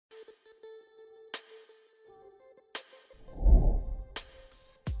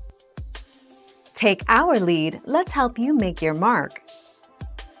Take our lead, let's help you make your mark.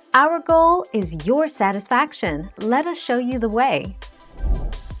 Our goal is your satisfaction. Let us show you the way.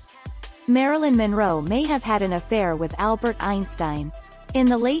 Marilyn Monroe may have had an affair with Albert Einstein. In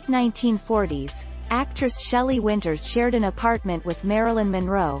the late 1940s, actress Shelley Winters shared an apartment with Marilyn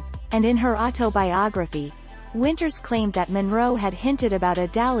Monroe, and in her autobiography, Winters claimed that Monroe had hinted about a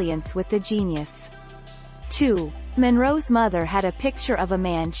dalliance with the genius. 2. Monroe's mother had a picture of a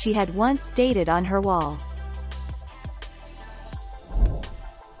man she had once dated on her wall.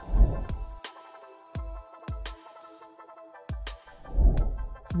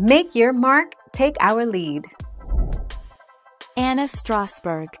 Make your mark, take our lead. Anna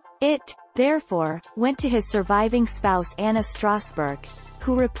Strasberg. It, therefore, went to his surviving spouse Anna Strasberg,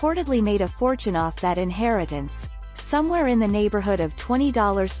 who reportedly made a fortune off that inheritance, somewhere in the neighborhood of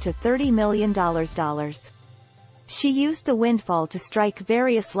 $20 to $30 million. She used the windfall to strike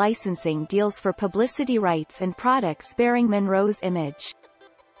various licensing deals for publicity rights and products bearing Monroe's image.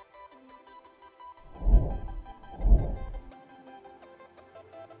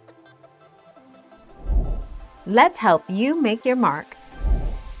 Let's help you make your mark.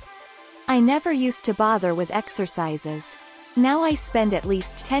 I never used to bother with exercises. Now I spend at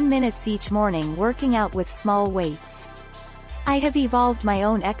least 10 minutes each morning working out with small weights. I have evolved my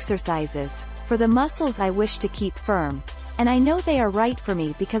own exercises, for the muscles I wish to keep firm, and I know they are right for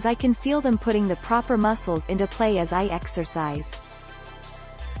me because I can feel them putting the proper muscles into play as I exercise.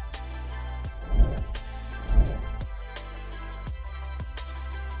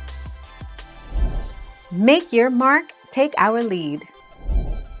 Make your mark, take our lead.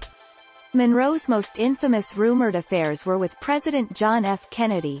 Monroe's most infamous rumored affairs were with President John F.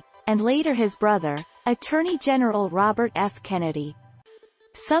 Kennedy, and later his brother, Attorney General Robert F. Kennedy.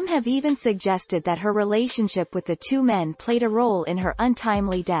 Some have even suggested that her relationship with the two men played a role in her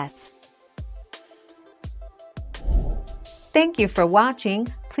untimely death. Thank you for watching.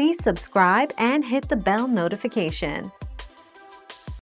 Please subscribe and hit the bell notification.